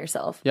believe in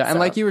yourself. Yeah, and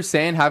like you were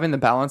saying, having the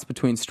balance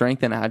between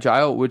strength and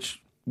agile, which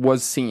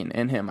was seen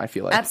in him, I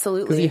feel like.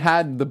 Absolutely. Because he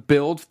had the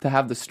build to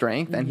have the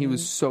strength, and he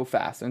was so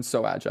fast and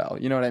so agile.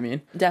 You know what I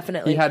mean?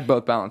 Definitely. He had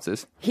both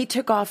balances. He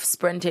took off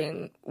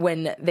sprinting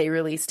when they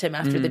released him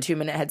after the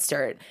 2-minute head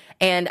start.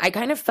 And I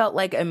kind of felt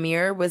like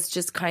Amir was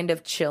just kind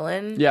of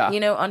chilling,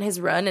 on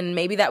his run. And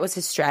maybe that was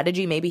his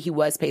strategy. Maybe he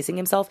was pacing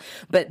himself.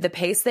 But the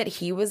pace that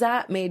he was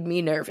at made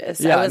me nervous.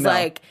 Yeah, I was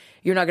like,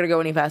 you're not going to go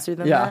any faster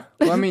than that?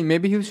 Well, I mean,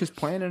 maybe he was just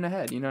planning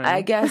ahead. You know what I mean?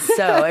 I guess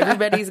so.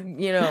 Everybody's,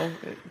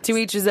 to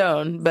each his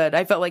own. But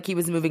I felt like he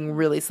was moving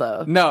really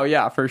slow. No,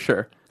 yeah, for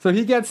sure. So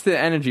he gets the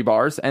energy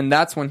bars, and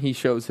that's when he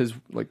shows his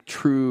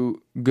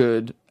true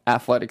good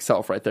athletic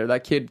self right there.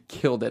 That kid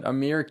killed it.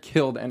 Amir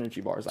killed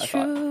energy bars, I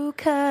thought. True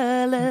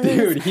colors.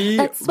 Dude, he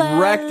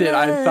wrecked it,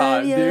 I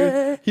thought,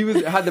 dude.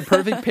 He had the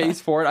perfect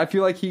pace for it. I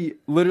feel like that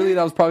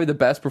was probably the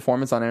best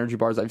performance on energy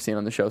bars I've seen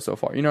on the show so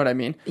far. You know what I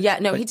mean? Yeah,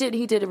 no, he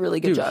did a really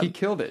good job. He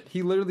killed it.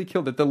 He literally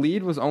killed it. The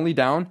lead was only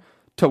down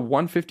to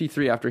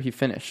 153 after he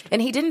finished.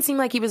 And he didn't seem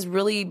like he was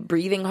really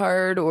breathing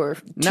hard or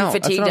too fatigued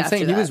that's what I'm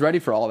saying. That. He was ready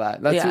for all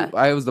that.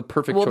 I was the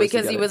perfect choice. Well,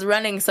 because he was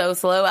running so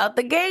slow out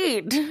the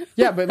gate.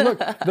 Yeah, but look,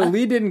 the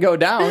lead didn't go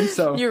down,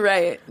 so You're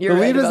right. The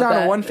lead was down to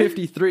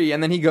 153,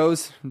 and then he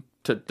goes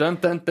to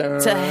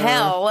to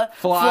hell,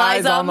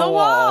 flies on the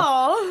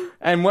wall.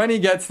 And when he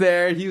gets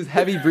there, he was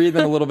heavy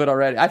breathing a little bit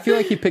already. I feel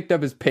like he picked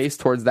up his pace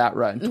towards that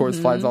run, towards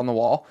Flies on the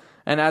Wall.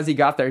 And as he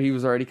got there, he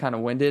was already kind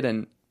of winded,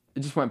 and it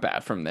just went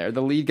bad from there.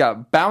 The lead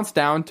got bounced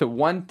down to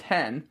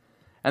 110,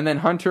 and then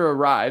Hunter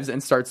arrives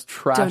and starts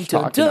trash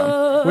talking him.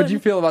 What did you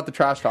feel about the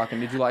trash talking?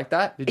 Did you like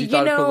that? Did you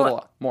thought it put a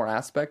little more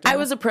aspect? I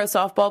was a pro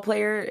softball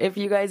player, if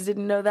you guys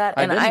didn't know that.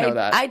 I didn't know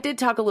that. I did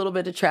talk a little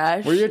bit of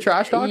trash. Were you a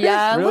trash talker?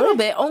 Yeah, really? a little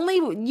bit.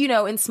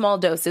 Only, in small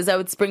doses. I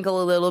would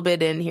sprinkle a little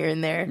bit in here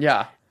and there.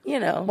 Yeah. you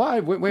know. Why?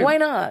 Wait, why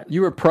not?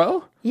 You were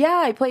pro?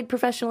 Yeah, I played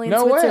professionally in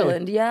No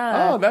Switzerland. way.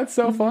 Yeah. Oh, that's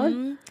so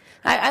fun.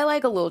 I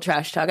like a little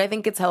trash talk. I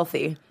think it's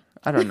healthy.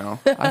 I don't know.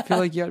 I feel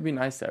like you gotta be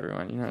nice to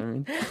everyone. You know what I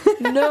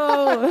mean?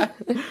 No.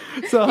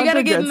 So You gotta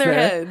Hunter get in gets their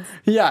there. heads.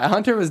 Yeah,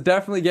 Hunter was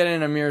definitely getting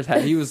in Amir's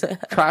head. He was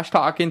trash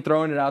talking,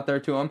 throwing it out there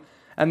to him.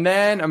 And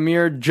then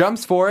Amir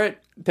jumps for it,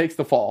 takes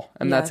the fall.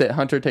 And that's it.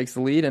 Hunter takes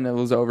the lead, and it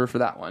was over for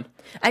that one.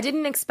 I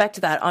didn't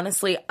expect that.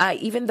 Honestly,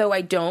 even though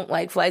I don't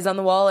like flies on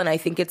the wall and I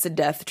think it's a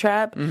death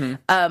trap,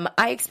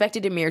 I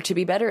expected Amir to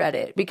be better at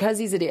it because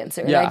he's a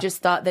dancer. Yeah. And I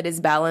just thought that his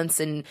balance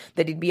and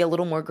that he'd be a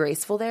little more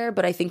graceful there,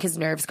 but I think his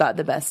nerves got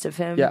the best of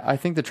him. Yeah, I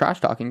think the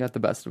trash talking got the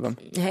best of him.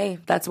 Hey,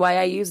 that's why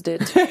I used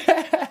it.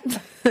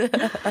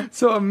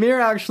 So Amir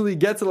actually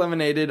gets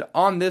eliminated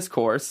on this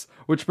course,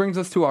 which brings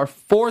us to our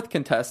fourth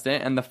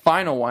contestant and the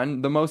final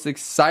one, the most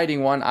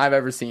exciting one I've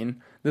ever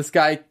seen. This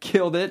guy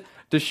killed it.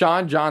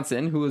 Deshaun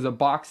Johnson, who is a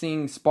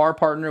boxing spar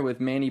partner with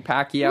Manny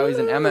Pacquiao. He's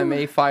an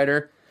MMA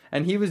fighter.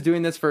 And he was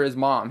doing this for his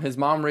mom. His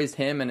mom raised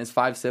him and his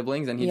 5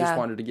 siblings, and he just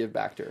wanted to give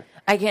back to her.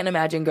 I can't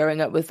imagine growing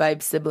up with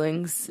 5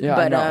 siblings. Yeah,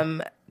 but I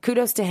know.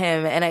 kudos to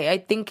him. And I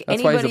think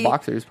That's why he's a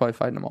boxer. He's probably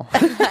fighting them all.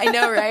 I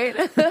know, right?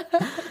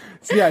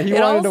 So yeah, he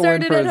It all wanted to win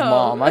started for at his home.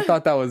 mom. I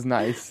thought that was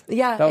nice.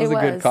 Yeah, that was it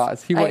a good was.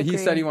 cause. He I he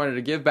said agree. he wanted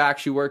to give back.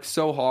 She worked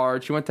so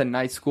hard. She went to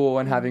night school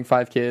and having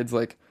 5 kids.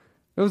 Like,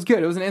 it was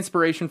good. It was an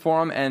inspiration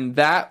for him, and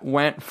that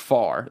went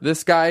far.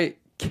 This guy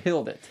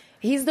killed it.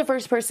 He's the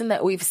first person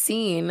that we've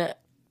seen,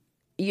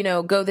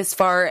 go this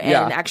far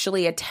and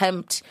actually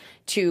attempt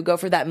to go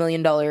for that $1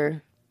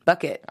 million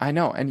bucket. I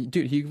know, and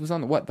dude, he was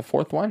on the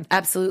 4th one?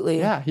 Absolutely.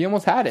 Yeah, he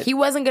almost had it. He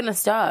wasn't going to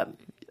stop.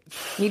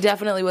 He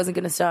definitely wasn't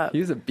going to stop. He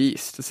was a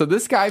beast. So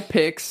this guy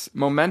picks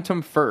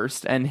momentum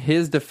first, and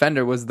his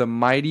defender was the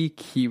mighty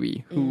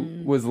Kiwi,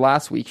 who was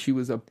last week. She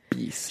was a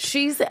beast.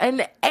 She's an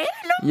animal.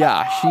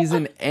 Yeah, she's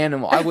an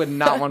animal. I would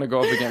not want to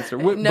go up against her.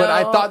 But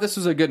I thought this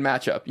was a good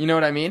matchup. You know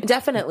what I mean?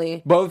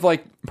 Definitely. Both,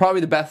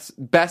 probably the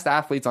best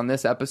athletes on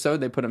this episode.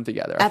 They put them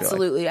together. I feel like.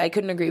 Absolutely. I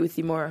couldn't agree with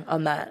you more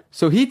on that.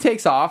 So he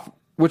takes off,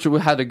 which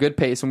had a good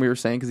pace, and we were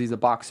saying because he's a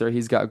boxer,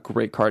 he's got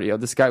great cardio.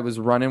 This guy was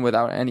running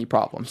without any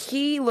problems.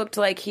 He looked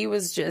like he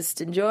was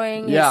just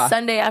enjoying Yeah. his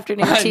Sunday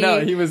afternoon I tea. know,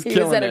 he was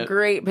killing at it. a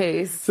great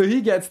pace. So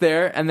he gets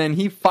there, and then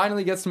he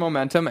finally gets the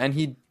momentum, and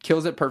he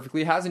kills it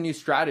perfectly. Has a new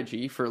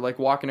strategy for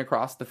walking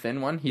across the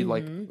thin one. He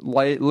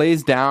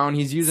lays down.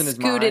 He's using his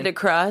mind. Scooted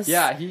across.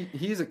 Yeah,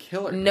 he's a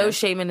killer. No man.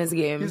 shame in his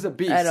game. He's a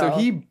beast. at So all.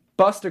 he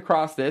busts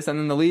across this, and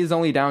then the lead is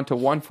only down to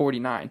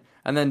 149.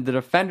 And then the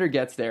defender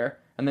gets there,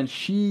 and then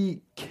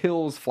she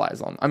kills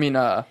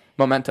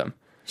momentum.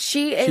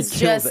 She is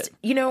kills just,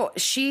 it.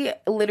 she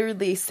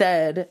literally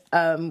said,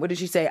 what did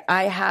she say?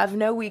 I have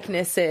no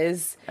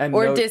weaknesses And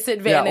or no-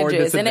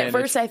 disadvantages. And at disadvantage.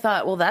 first I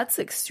thought, well, that's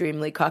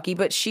extremely cocky,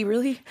 but she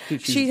really,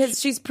 Dude,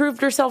 she's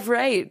proved herself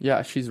right.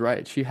 Yeah, she's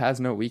right. She has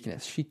no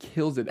weakness. She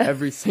kills it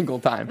every single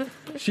time.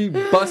 She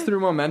busts through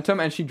momentum,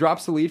 and she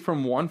drops the lead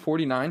from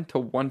 149 to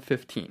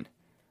 115,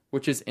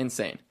 which is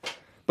insane.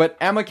 But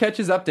Emma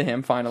catches up to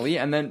him finally,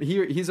 and then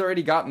he's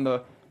already gotten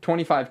the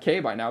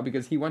 25K by now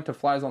because he went to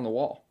Flies on the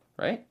Wall,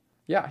 right?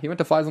 Yeah, he went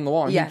to Flies on the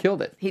Wall, and he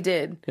killed it. He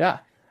did. Yeah.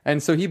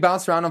 And so he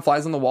bounced around on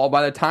Flies on the Wall.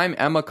 By the time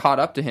Emma caught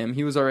up to him,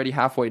 he was already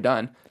halfway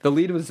done. The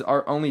lead was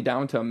only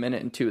down to 1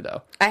 minute and 2,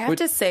 though. I have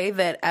to say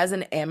that as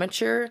an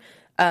amateur,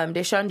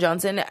 Deshaun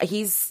Johnson,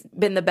 he's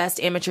been the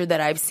best amateur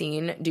that I've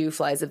seen do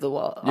Flies on the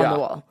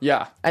Wall.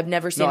 Yeah. I've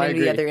never seen I any of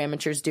the agree. other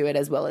amateurs do it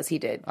as well as he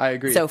did. I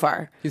agree. So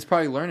far. He's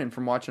probably learning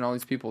from watching all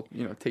these people,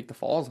 take the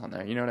falls on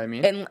there. You know what I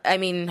mean? And I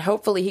mean,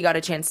 hopefully he got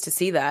a chance to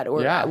see that,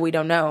 or Yeah. we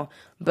don't know.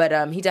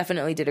 But he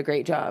definitely did a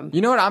great job.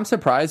 You know what I'm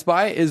surprised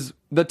by is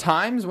the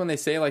times when they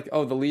say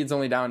the lead's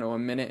only down to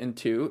 1 minute and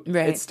 2.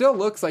 Right. It still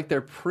looks like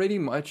they're pretty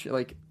much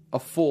a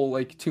full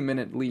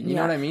 2-minute lead. You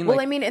know what I mean? Well,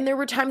 and there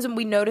were times when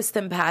we noticed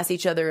them pass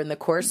each other in the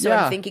course. So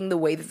Yeah. I'm thinking the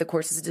way that the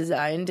course is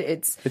designed,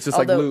 it's just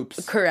like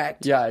loops.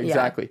 Correct. Yeah,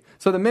 exactly.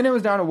 So the minute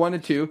was down to 1 to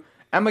 2.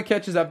 Emma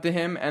catches up to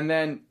him, and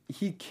then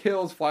he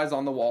kills Flies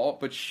on the Wall,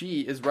 but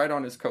she is right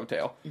on his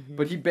coattail. Mm-hmm.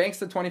 But he banks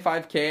the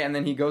 25K, and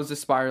then he goes to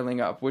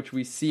spiraling up, which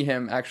we see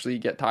him actually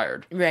get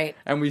tired. Right.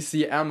 And we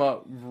see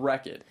Emma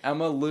wreck it.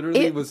 Emma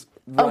literally was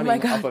running my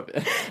God. up a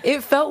bit.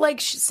 It felt like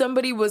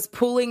somebody was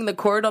pulling the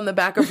cord on the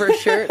back of her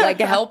shirt,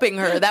 helping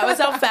her. That was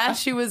how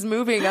fast she was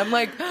moving. I'm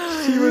like,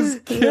 She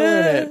was killing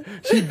it.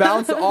 She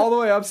bounced all the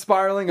way up,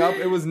 spiraling up.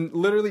 It was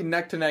literally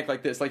neck to neck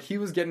like this. He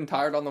was getting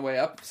tired on the way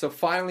up. So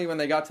finally, when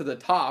they got to the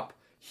top,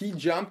 he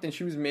jumped, and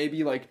she was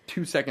maybe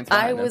 2 seconds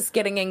behind I him. was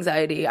getting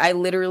anxiety.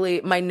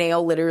 My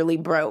nail literally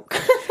broke.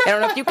 I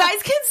don't know if you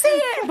guys can see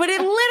it, but it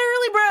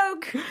literally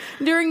broke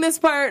during this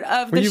part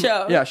of the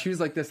show. Yeah, she was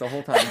like this the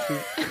whole time.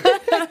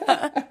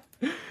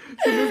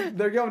 So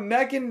they're going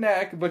neck and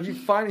neck, but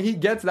he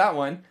gets that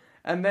one,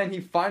 and then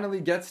he finally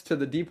gets to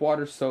the deep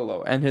water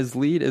solo, and his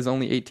lead is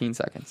only 18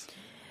 seconds.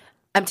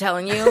 I'm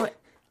telling you,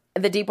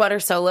 The Deepwater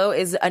Solo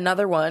is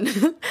another one.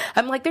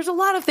 I'm like, there's a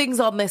lot of things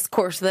on this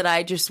course that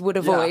I just would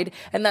avoid,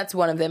 and that's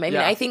one of them. I mean,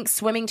 I think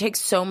swimming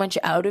takes so much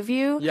out of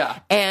you. Yeah.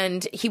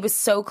 And he was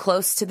so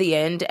close to the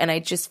end, and I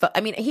just felt, I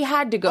mean, he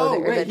had to go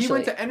there eventually. He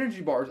went to energy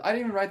bars. I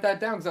didn't even write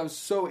that down because I was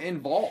so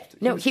involved.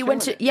 No, he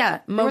went to, He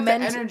went to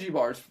energy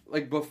bars,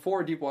 like,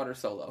 before Deepwater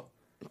Solo.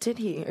 Did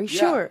he? Are you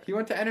sure? He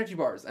went to energy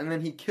bars, and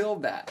then he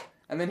killed that.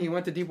 And then he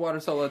went to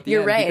Deepwater Solo at the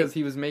You're end right. because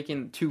he was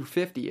making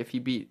 $250 if he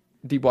beat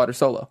Deepwater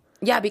Solo.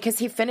 Yeah, because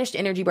he finished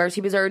energy bars.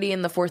 He was already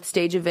in the 4th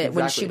stage of it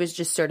when she Exactly. was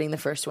just starting the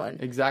first one.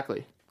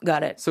 Exactly.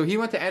 Got it. So he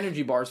went to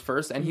energy bars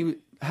first, and he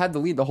had the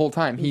lead the whole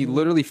time. He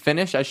literally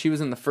finished as she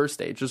was in the first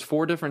stage. There's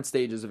 4 different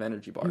stages of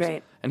energy bars.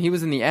 Right. And he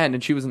was in the end,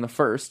 and she was in the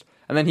first.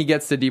 And then he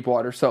gets to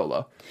Deepwater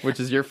Solo, which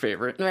is your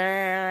favorite.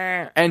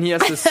 And he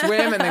has to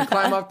swim and then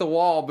climb up the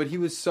wall, but he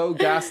was so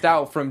gassed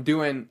out from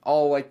doing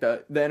all like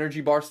the energy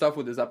bar stuff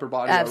with his upper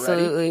body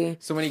Absolutely. already.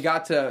 So when he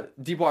got to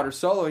Deepwater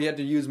Solo, he had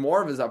to use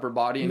more of his upper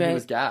body, and he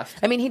was gassed.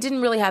 I mean, he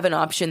didn't really have an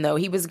option though.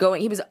 He was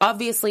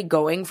obviously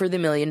going for the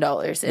 $1 million,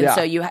 and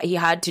so he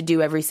had to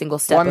do every single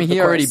step. Well, I mean, of the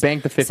he already course.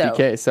 banked the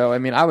 $50K, so I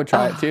mean, I would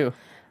try it too.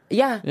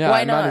 Yeah, Yeah, why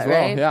might not? as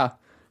well. Right? Yeah,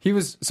 he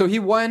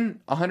won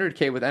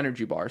 $100K with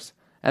energy bars,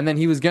 and then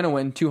he was gonna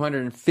win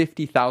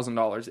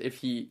 $250,000 if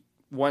he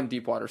won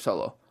Deepwater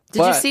Solo.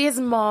 Did you see his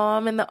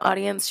mom in the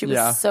audience? She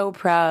was so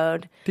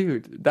proud.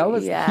 Dude, that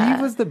was he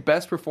was the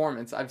best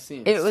performance I've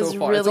seen. It was so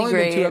far. really It's only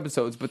great. been 2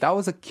 episodes, but that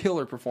was a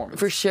killer performance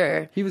For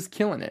sure. He was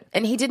killing it.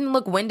 And he didn't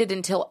look winded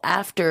until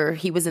after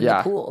he was in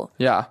the pool.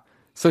 Yeah.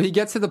 So he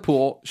gets to the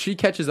pool. She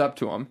catches up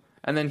to him,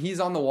 and then he's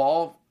on the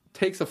wall.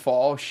 Takes a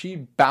fall, she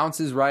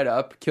bounces right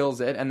up, kills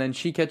it, and then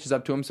she catches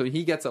up to him, so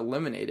he gets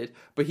eliminated.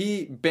 But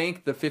he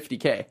banked the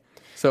 $50K.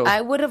 So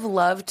I would have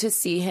loved to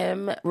see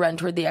him run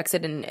toward the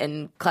exit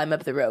and climb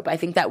up the rope. I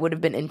think that would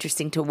have been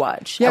interesting to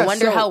watch. I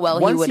wonder how well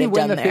he would have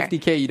done there. Once you win the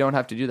 $50K, you don't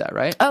have to do that,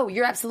 right? Oh,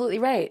 you're absolutely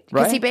right.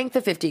 Because he banked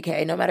the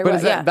 $50K no matter But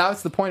what. that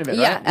was the point of it,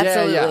 Yeah, right?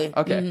 absolutely. Yeah.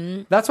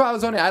 Okay. That's why I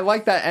was wondering. I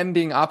like that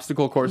ending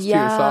obstacle course, too. So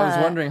I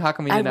was wondering how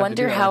come he didn't have to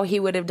do that. I wonder how he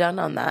would have done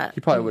on that.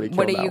 He probably would have killed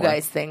What do that you one.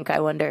 guys think? I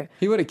wonder.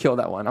 He would have killed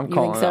that one. I'm You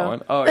calling think that so?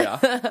 one. Oh,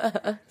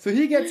 yeah. So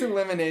he gets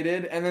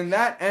eliminated, and then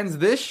that ends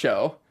this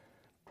show.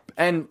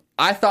 And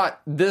I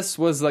thought this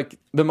was like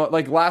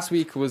like last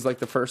week was like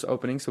the first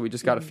opening, so we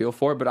just got a feel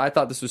for it. But I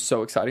thought this was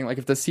so exciting. Like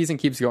if the season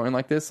keeps going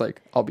like this,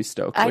 like I'll be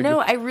stoked. I Like, know.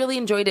 I really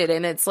enjoyed it,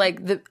 and it's like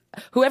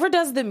whoever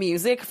does the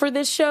music for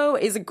this show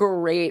is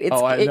great. It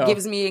know.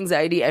 gives me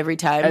anxiety every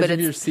time, edge but of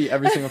it's your seat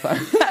every single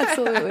time.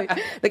 absolutely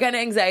the kind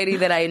of anxiety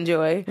that I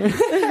enjoy.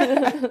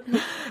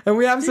 And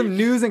we have some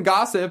news and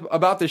gossip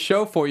about the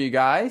show for you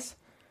guys.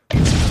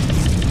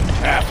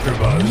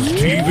 AfterBuzz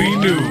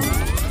TV News.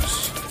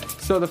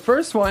 So the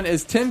first one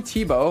is Tim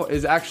Tebow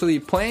is actually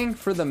playing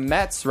for the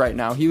Mets right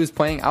now. He was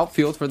playing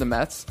outfield for the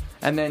Mets,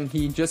 and then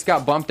he just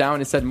got bumped down.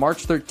 It said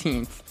March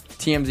 13th.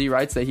 TMZ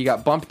writes that he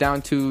got bumped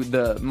down to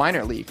the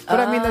minor league. But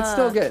I mean, that's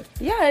still good.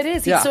 Yeah, it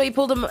is. Yeah. So he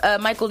pulled a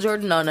Michael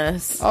Jordan on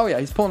us. Oh, yeah,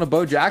 he's pulling a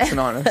Bo Jackson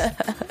on us.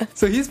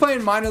 So he's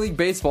playing minor league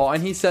baseball,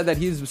 and he said that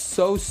he's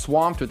so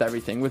swamped with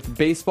everything, with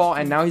baseball,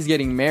 and now he's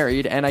getting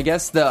married. And I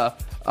guess the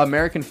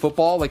American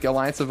football, like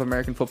Alliance of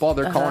American Football,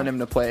 they're calling him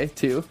to play,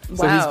 too.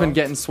 So he's been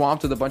getting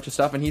swamped with a bunch of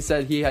stuff, and he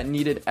said he had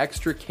needed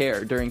extra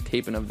care during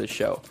taping of this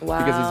show. Wow.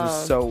 Because he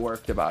was so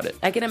worked about it.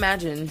 I can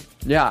imagine.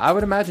 Yeah, I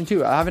would imagine, too.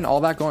 Having all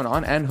that going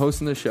on, and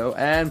hosting the show,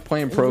 and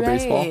playing pro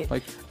baseball. Right.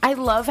 Like, I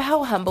love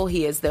how humble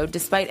he is, though,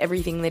 despite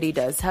everything that he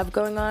does have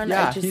going on.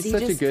 Yeah, he's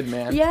such a good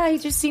man. Yeah, he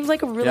just seems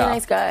like a really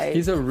nice guy.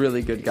 He's a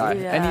really good guy.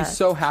 Yeah. And he's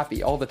so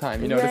happy all the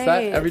time. You notice that?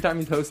 Right. Every time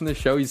he's hosting the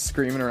show, he's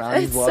screaming around.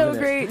 He's It's loving so it.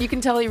 great. You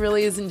can tell he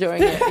really is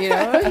enjoying it. You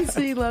know,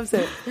 he loves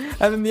it.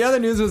 And then the other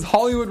news was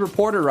Hollywood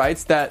Reporter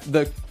writes that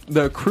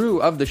the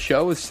crew of the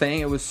show was saying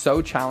it was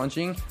so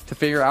challenging to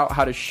figure out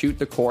how to shoot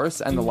the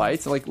course and the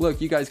lights. Like, look,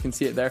 you guys can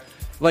see it there.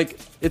 Like,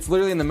 it's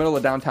literally in the middle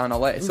of downtown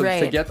LA. So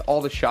Right. to get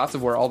all the shots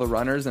of where all the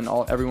runners and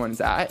everyone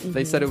is at,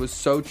 they said it was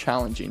so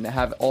challenging to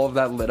have all of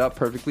that lit up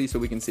perfectly so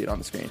we can see it on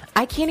the screen.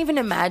 I can't even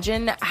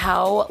imagine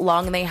how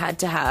long they had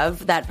to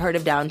have that part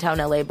of downtown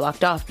LA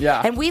blocked off.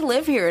 Yeah. And we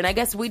live here, and I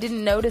guess we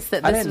didn't notice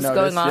that I this didn't was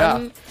notice. going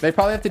on. Yeah. They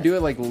probably have to do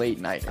it like late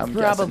night, I'm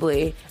guessing.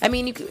 Probably. I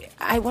mean,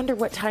 I wonder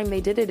what time they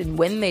did it and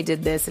when they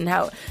did this and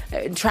how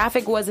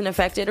traffic wasn't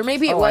affected. Or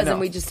maybe it Oh, I was know. and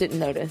we just didn't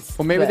notice.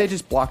 Well, maybe But- they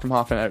just blocked them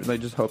off and they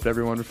just hoped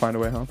everyone would find a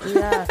way home.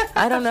 Yeah,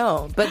 I don't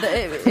know. But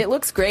it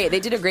looks great. They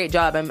did a great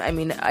job. I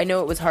mean, I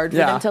know it was hard for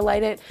Yeah. them to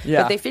light it,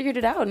 Yeah. but they figured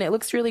it out and it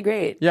looks really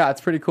great. Yeah, it's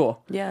pretty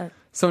cool. Yeah.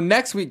 So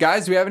next week,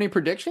 guys, do we have any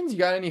predictions? You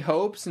got any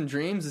hopes and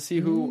dreams to see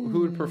who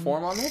would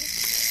perform on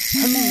this?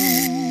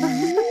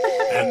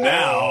 And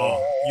now,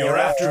 your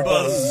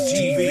AfterBuzz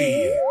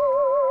TV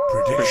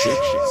predictions.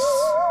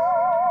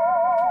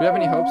 Do we have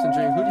any hopes and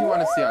dreams? Who do you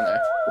want to see on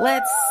there?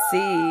 Let's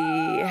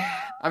see.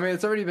 I mean,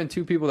 it's already been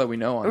 2 people that we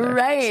know on there.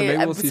 Right. So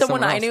maybe we'll see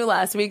someone I else. knew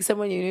last week,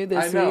 someone you knew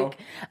this I know.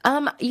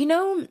 week. You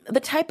know,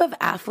 the type of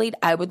athlete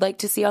I would like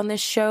to see on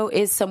this show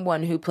is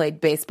someone who played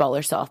baseball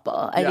or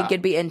softball. I think Yeah.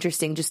 it'd be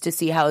interesting just to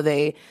see how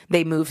they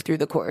move through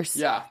the course.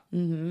 Yeah,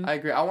 I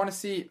agree. I want to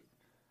see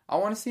I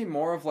want to see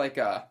more of like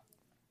a.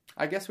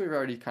 I guess we've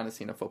already kind of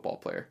seen a football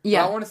player.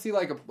 Yeah. But I want to see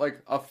like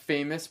a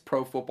famous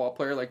pro football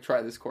player like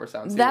try this course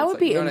out. And see That what would it's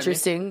be like. You know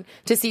interesting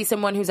to see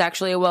someone who's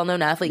actually a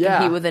well-known athlete Yeah.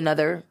 compete with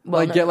another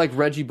well-known. Like get like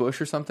Reggie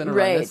Bush or something. Around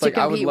Right, this. to Like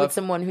I would compete love with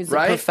someone who's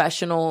right? a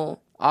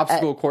professional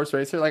obstacle course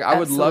racer. Like I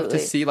would love to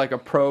Absolutely. see like a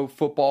pro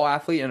football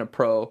athlete and a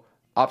pro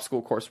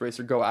obstacle course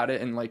racer go at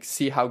it and like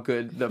see how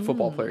good the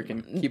football player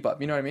can keep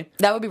up. You know what I mean?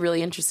 That would be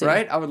really interesting.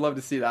 Right? I would love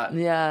to see that.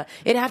 Yeah.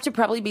 It'd have to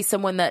probably be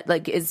someone that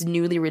like is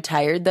newly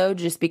retired though,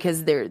 just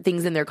because there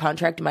things in their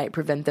contract might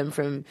prevent them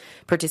from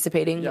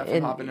participating. Yeah,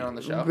 from hopping in on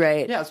the show.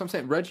 Right. Yeah, that's what I'm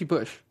saying. Reggie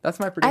Bush. That's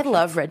my prediction.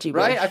 love Reggie Bush,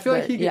 Right? I feel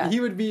like but, he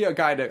would be a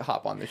guy to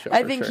hop on the show.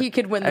 I for think sure. he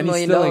could win the And $1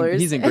 he's million. still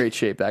he's in great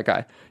shape, that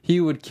guy. He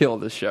would kill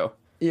this show.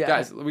 Yeah.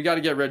 Guys, we got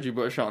to get Reggie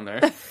Bush on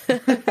there.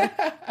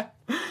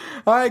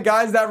 All right,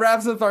 guys, that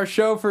wraps up our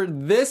show for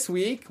this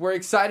week. We're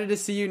excited to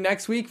see you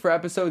next week for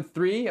episode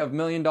 3 of $1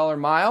 Million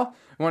Mile.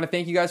 I want to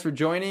thank you guys for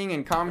joining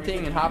and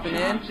commenting and hopping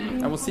in,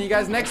 and we'll see you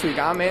guys next week.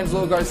 I'm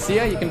Angelo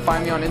Garcia. You can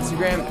find me on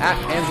Instagram at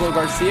Angelo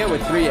Garcia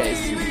with 3 A's.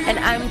 And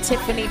I'm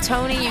Tiffany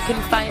Tony. You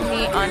can find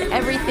me on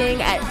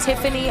everything at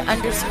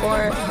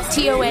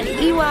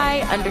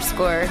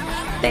Tiffany_TONEY_.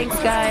 Thanks,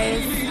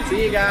 guys.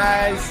 See you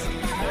guys.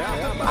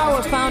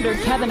 Our founder,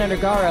 Kevin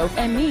Undergaro,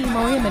 and me,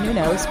 Maria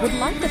Menounos, would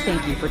like to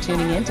thank you for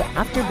tuning in to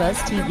AfterBuzz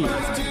TV.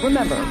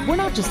 Remember, we're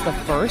not just the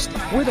first,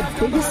 we're the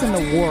biggest in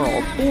the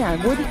world,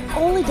 and we're the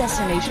only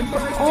destination for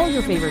all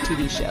your favorite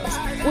TV shows.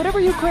 Whatever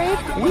you crave,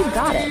 we've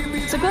got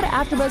it. So go to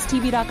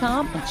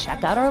AfterBuzzTV.com and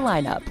check out our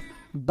lineup.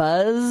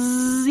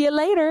 Buzz you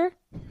later.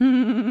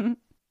 The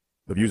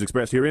views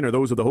expressed herein are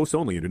those of the hosts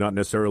only and do not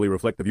necessarily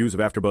reflect the views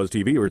of AfterBuzz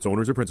TV or its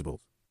owners or principals.